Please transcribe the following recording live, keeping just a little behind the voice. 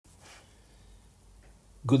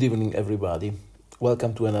Good evening, everybody.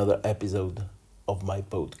 Welcome to another episode of my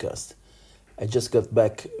podcast. I just got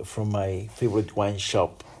back from my favorite wine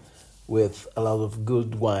shop with a lot of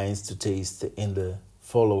good wines to taste in the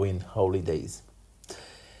following holidays.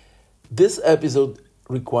 This episode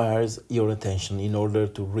requires your attention in order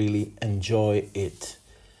to really enjoy it.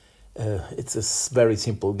 It's a very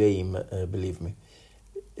simple game, believe me.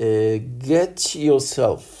 Get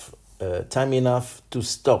yourself time enough to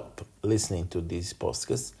stop listening to this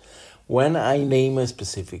podcast when I name a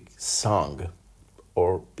specific song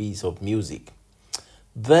or piece of music.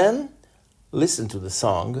 Then listen to the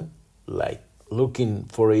song, like looking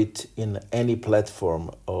for it in any platform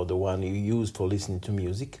or the one you use for listening to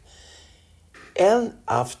music. And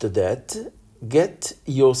after that, get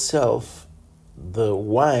yourself the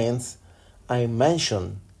wines I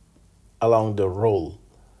mentioned along the roll.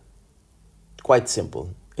 Quite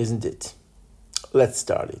simple, isn't it? Let's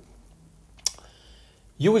start it.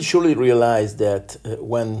 You will surely realize that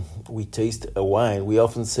when we taste a wine, we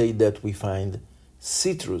often say that we find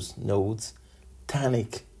citrus notes,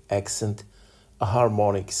 tannic accent, a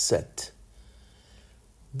harmonic set.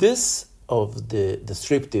 This of the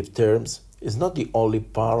descriptive terms is not the only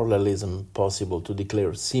parallelism possible to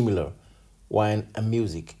declare similar wine and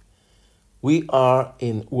music. We are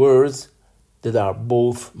in words that are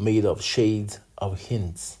both made of shades of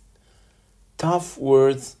hints. Tough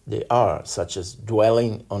words they are, such as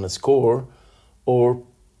dwelling on a score or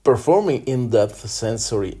performing in-depth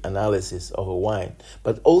sensory analysis of a wine,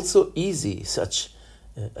 but also easy, such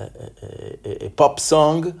a pop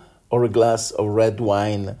song or a glass of red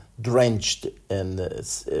wine drenched and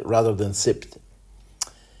rather than sipped.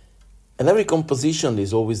 And every composition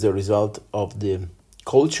is always the result of the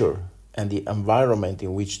culture and the environment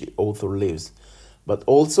in which the author lives, but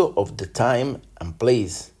also of the time and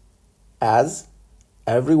place, as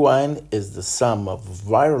every wine is the sum of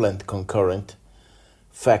virulent concurrent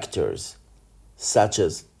factors such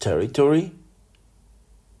as territory,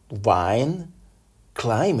 wine,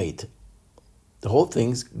 climate, the whole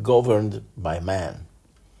thing's governed by man.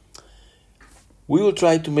 We will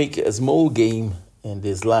try to make a small game in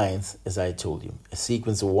these lines, as I told you, a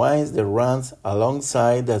sequence of wines that runs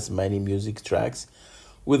alongside as many music tracks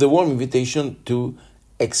with a warm invitation to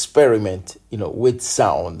experiment, with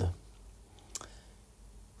sound.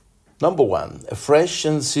 Number 1, a fresh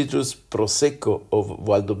and citrus Prosecco of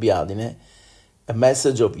Valdobbiadene, a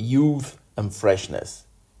message of youth and freshness,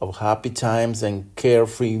 of happy times and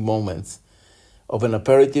carefree moments, of an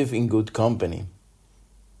aperitif in good company.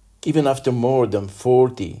 Even after more than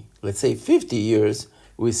 40, let's say 50 years,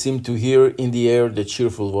 we seem to hear in the air the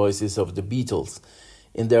cheerful voices of the Beatles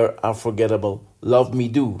in their unforgettable Love Me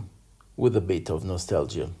Do, with a bit of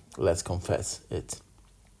nostalgia, let's confess it.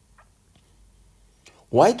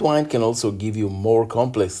 White wine can also give you more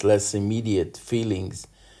complex, less immediate feelings,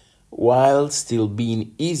 while still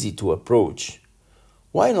being easy to approach.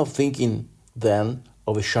 Why not thinking, then,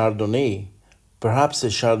 of a Chardonnay, perhaps a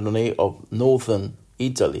Chardonnay of northern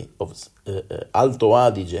Italy, of Alto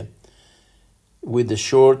Adige, with a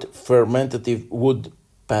short fermentative wood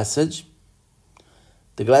passage?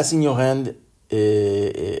 The glass in your hand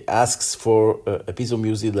asks for a piece of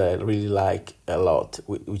music that I really like a lot,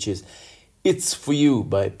 which is It's For You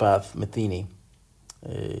by Pat Metheny.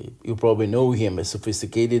 You probably know him, a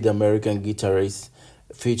sophisticated American guitarist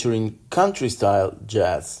featuring country-style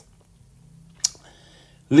jazz.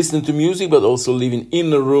 Listening to music, but also living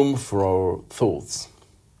in a room for our thoughts.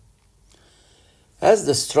 As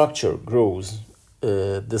the structure grows,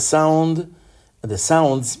 the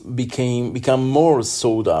sounds become more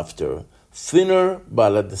sought after, thinner,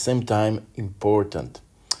 but at the same time important.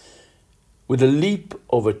 With a leap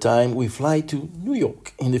over time, we fly to New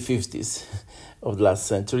York in the 50s of the last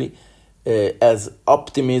century, as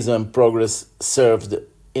optimism and progress served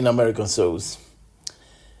in American souls.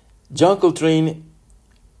 John Coltrane,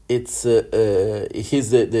 he's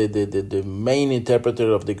the main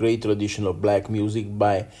interpreter of the great tradition of black music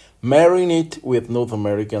by marrying it with North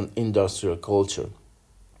American industrial culture.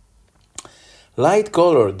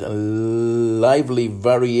 Light-colored and lively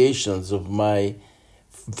variations of my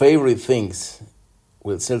favorite things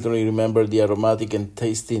will certainly remember the aromatic and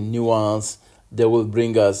tasty nuance that will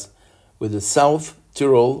bring us with the South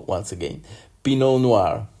Tyrol, once again, Pinot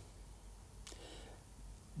Noir.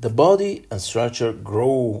 The body and structure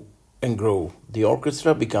grow and grow. The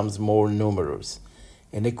orchestra becomes more numerous,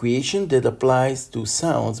 an equation that applies to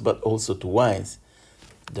sounds but also to wines.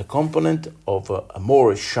 The component of a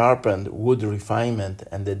more sharpened wood refinement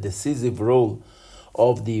and the decisive role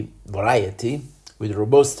of the variety with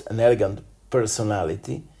robust and elegant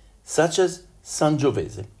personality, such as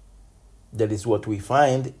Sangiovese. That is what we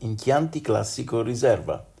find in Chianti Classico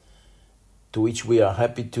Riserva, to which we are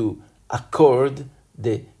happy to accord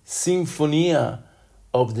the Sinfonia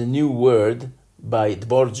of the New Word by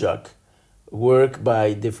Dvorak, work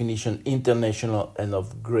by definition international and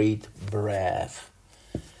of great breadth.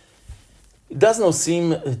 It does not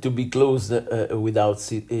seem to be closed without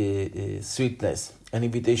sweetness, an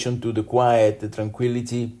invitation to the quiet, the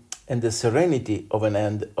tranquility, and the serenity of an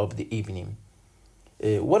end of the evening.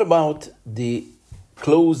 What about the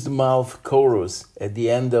closed-mouth chorus at the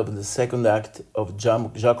end of the second act of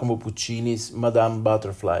Giacomo Puccini's Madame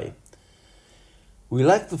Butterfly? We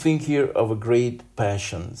like to think here of a great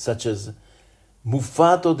passion, such as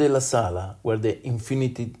Muffato della Sala, where the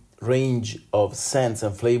infinite range of scents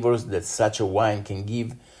and flavors that such a wine can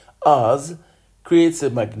give us creates a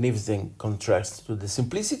magnificent contrast to the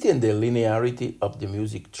simplicity and the linearity of the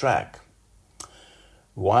music track.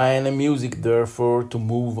 Wine and music, therefore, to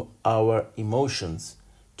move our emotions,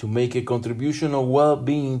 to make a contribution of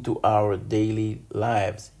well-being to our daily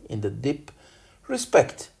lives in the deep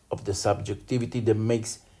respect of the subjectivity that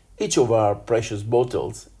makes each of our precious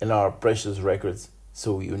bottles and our precious records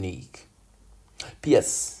so unique.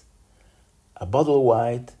 P.S. A bottle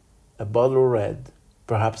white, a bottle red,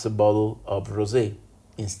 perhaps a bottle of rosé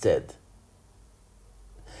instead.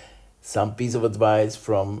 Some piece of advice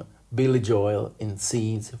from Billy Joel in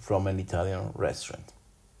Scenes from an Italian Restaurant.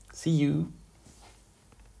 See you!